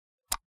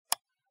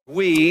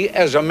We,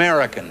 as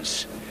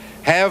Americans,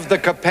 have the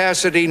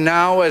capacity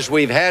now, as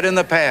we've had in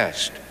the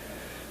past,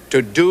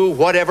 to do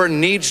whatever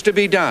needs to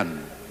be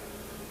done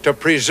to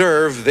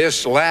preserve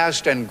this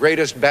last and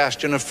greatest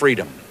bastion of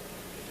freedom.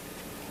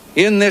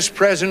 In this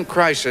present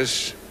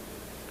crisis,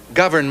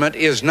 government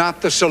is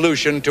not the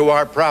solution to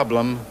our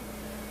problem.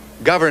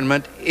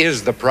 Government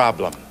is the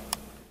problem.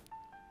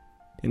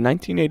 In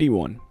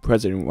 1981,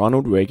 President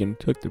Ronald Reagan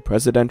took the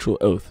presidential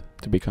oath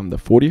to become the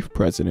 40th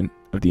President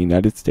of the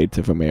United States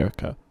of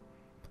America.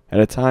 At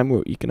a time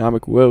where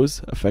economic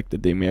woes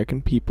affected the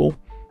American people,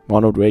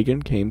 Ronald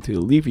Reagan came to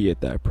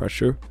alleviate that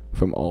pressure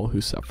from all who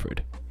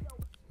suffered.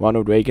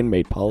 Ronald Reagan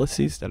made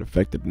policies that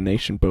affected the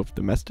nation both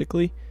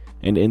domestically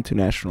and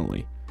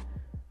internationally.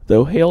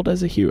 Though hailed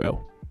as a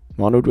hero,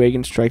 Ronald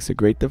Reagan strikes a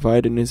great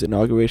divide in his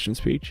inauguration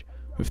speech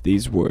with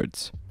these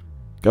words: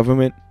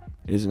 "Government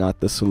is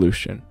not the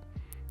solution.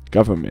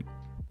 Government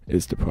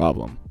is the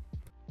problem."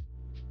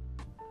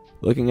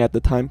 Looking at the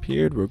time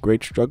period where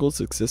great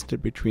struggles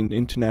existed between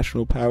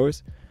international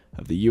powers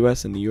of the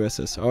US and the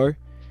USSR,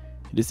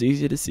 it is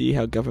easy to see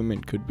how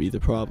government could be the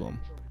problem.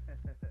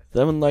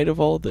 Though in light of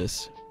all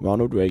this,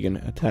 Ronald Reagan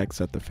attacks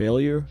at the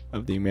failure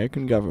of the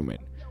American government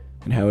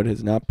and how it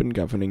has not been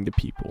governing the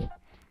people.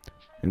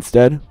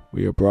 Instead,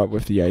 we are brought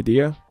with the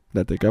idea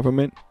that the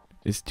government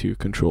is too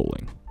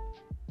controlling.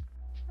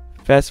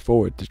 Fast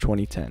forward to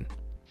 2010.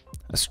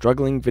 A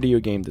struggling video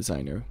game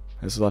designer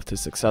has left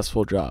his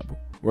successful job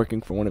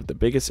working for one of the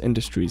biggest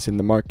industries in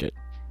the market,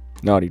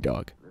 Naughty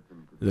Dog,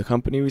 the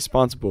company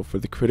responsible for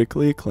the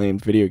critically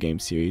acclaimed video game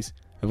series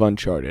of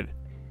Uncharted.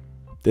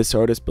 This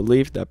artist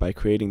believed that by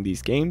creating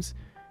these games,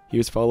 he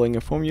was following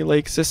a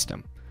formulaic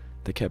system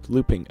that kept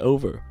looping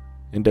over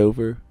and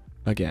over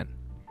again.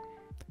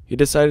 He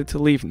decided to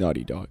leave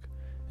Naughty Dog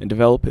and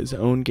develop his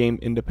own game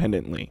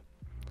independently.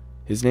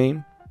 His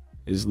name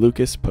is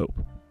Lucas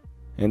Pope,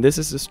 and this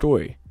is the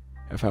story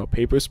of how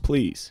Papers,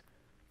 Please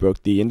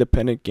broke the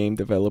independent game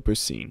developer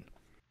scene.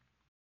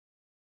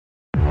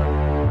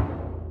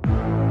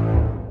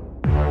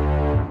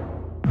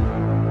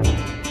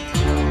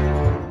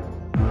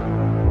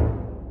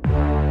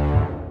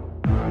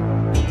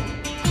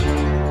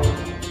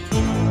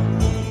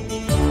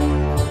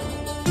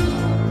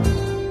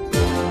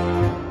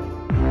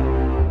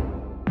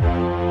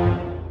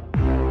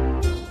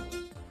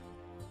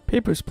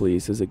 Papers,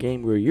 Please is a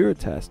game where you're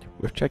tasked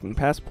with checking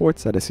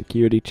passports at a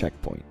security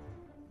checkpoint.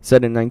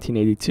 Set in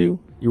 1982,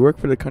 you work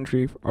for the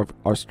country of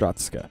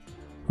Australia,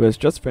 who has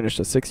just finished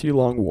a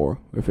 6-year-long war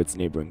with its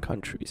neighboring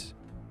countries.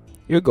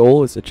 Your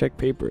goal is to check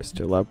papers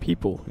to allow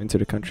people into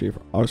the country of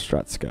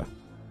Australia.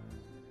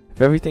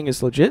 If everything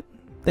is legit,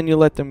 then you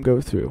let them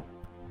go through,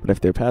 but if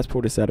their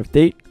passport is out of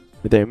date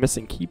or they are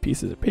missing key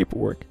pieces of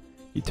paperwork,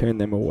 you turn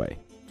them away.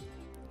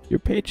 Your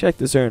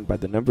paycheck is earned by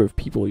the number of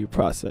people you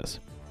process,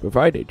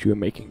 provided you are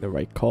making the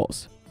right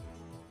calls.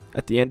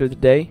 At the end of the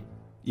day,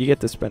 you get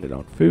to spend it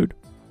on food,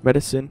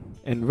 medicine,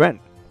 and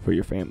rent for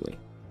your family.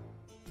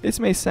 This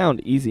may sound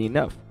easy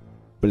enough,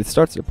 but it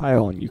starts to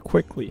pile on you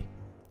quickly.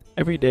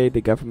 Every day the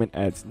government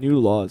adds new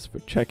laws for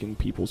checking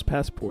people's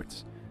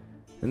passports,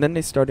 and then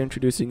they start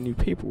introducing new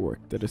paperwork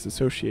that is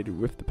associated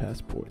with the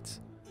passports.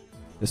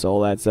 This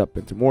all adds up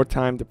into more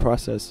time to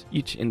process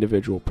each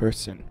individual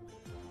person.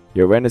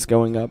 Your rent is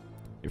going up,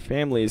 your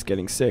family is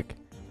getting sick,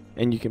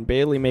 and you can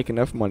barely make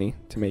enough money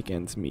to make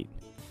ends meet.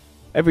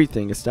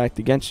 Everything is stacked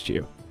against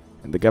you,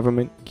 and the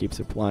government keeps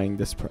applying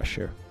this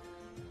pressure.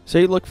 So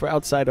you look for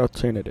outside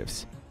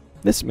alternatives.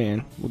 This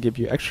man will give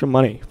you extra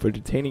money for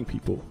detaining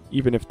people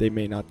even if they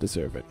may not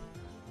deserve it.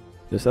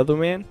 This other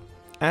man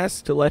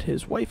asks to let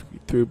his wife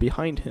through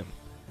behind him,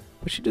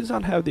 but she does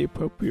not have the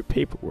appropriate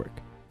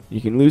paperwork. You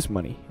can lose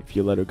money if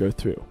you let her go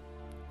through.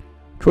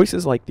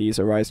 Choices like these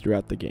arise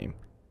throughout the game,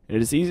 and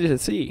it is easy to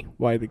see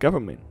why the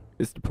government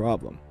is the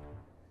problem.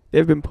 They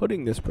have been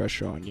putting this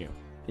pressure on you,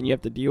 and you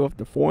have to deal with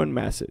the foreign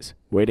masses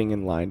waiting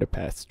in line to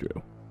pass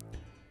through.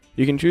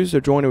 You can choose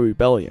to join a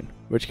rebellion,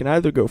 which can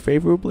either go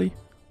favorably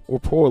or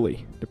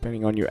poorly,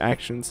 depending on your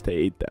actions to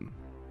aid them.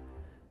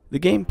 The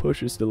game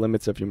pushes the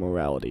limits of your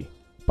morality,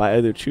 by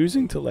either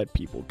choosing to let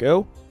people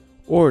go,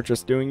 or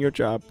just doing your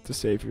job to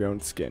save your own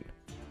skin.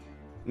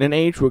 In an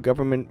age where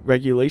government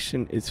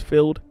regulation is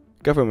filled,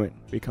 government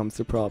becomes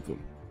the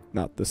problem,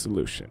 not the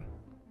solution.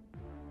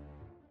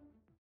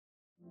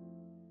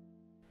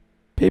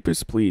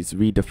 Papers, Please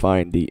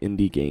redefined the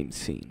indie game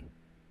scene.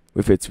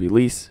 With its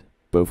release,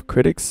 both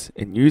critics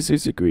and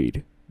users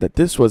agreed that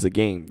this was a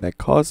game that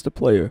caused the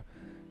player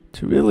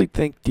to really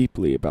think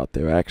deeply about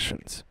their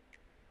actions,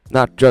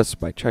 not just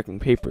by checking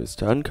papers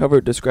to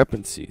uncover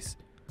discrepancies,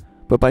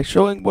 but by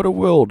showing what a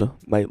world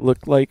might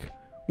look like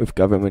with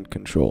government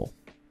control.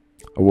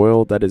 A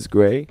world that is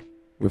gray,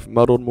 with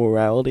muddled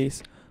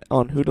moralities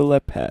on who to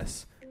let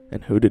pass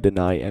and who to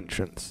deny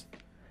entrance.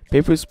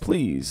 Papers,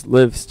 Please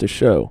lives to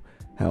show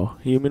how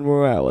human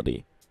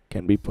morality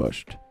can be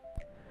pushed.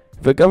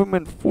 If a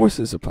government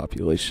forces a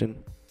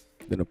population,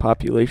 then a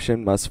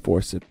population must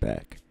force it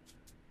back.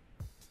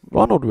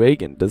 Ronald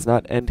Reagan does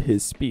not end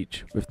his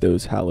speech with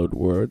those hallowed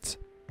words,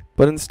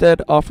 but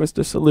instead offers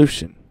the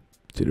solution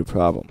to the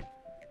problem.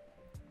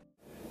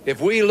 If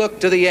we look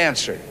to the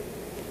answer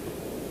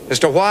as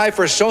to why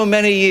for so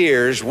many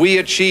years we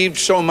achieved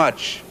so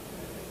much,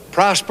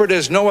 prospered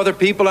as no other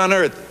people on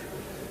earth,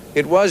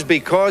 it was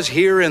because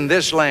here in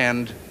this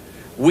land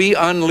we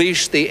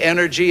unleashed the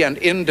energy and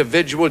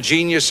individual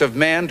genius of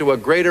man to a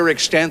greater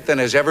extent than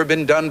has ever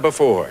been done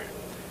before.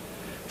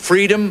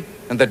 Freedom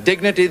and the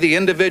dignity of the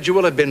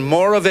individual have been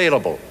more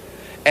available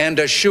and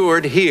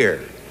assured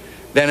here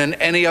than in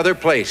any other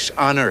place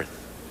on earth.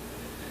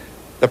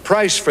 The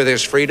price for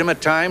this freedom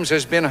at times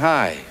has been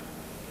high,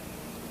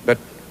 but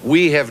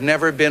we have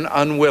never been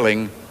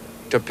unwilling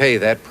to pay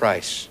that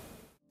price.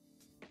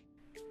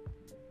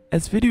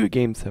 As video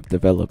games have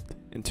developed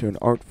into an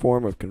art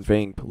form of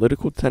conveying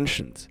political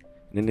tensions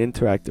in an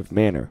interactive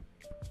manner,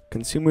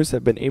 consumers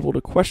have been able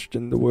to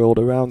question the world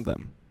around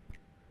them.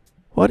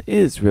 What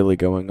is really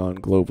going on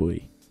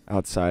globally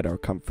outside our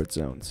comfort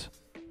zones?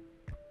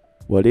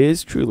 What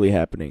is truly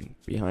happening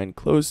behind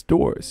closed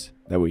doors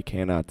that we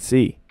cannot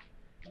see?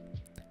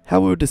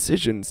 How will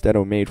decisions that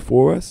are made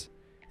for us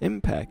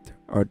impact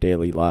our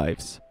daily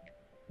lives?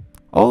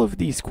 All of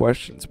these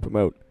questions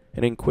promote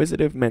an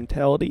inquisitive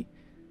mentality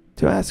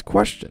to ask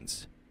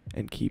questions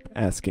and keep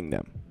asking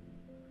them.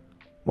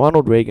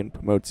 Ronald Reagan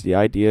promotes the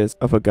ideas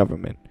of a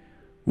government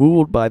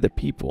ruled by the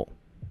people,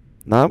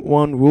 not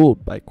one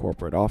ruled by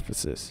corporate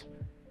offices.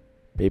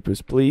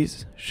 Papers,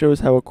 Please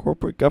shows how a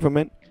corporate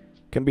government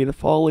can be the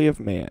folly of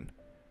man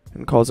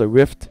and cause a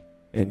rift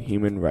in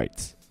human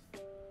rights.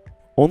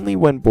 Only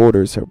when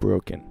borders are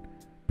broken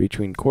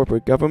between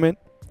corporate government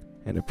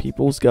and a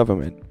people's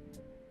government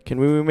can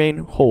we remain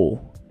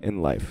whole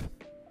in life.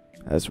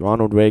 As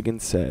Ronald Reagan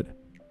said,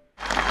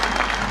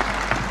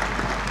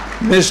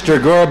 Mr.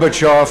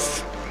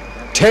 Gorbachev,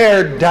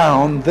 tear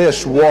down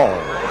this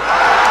wall.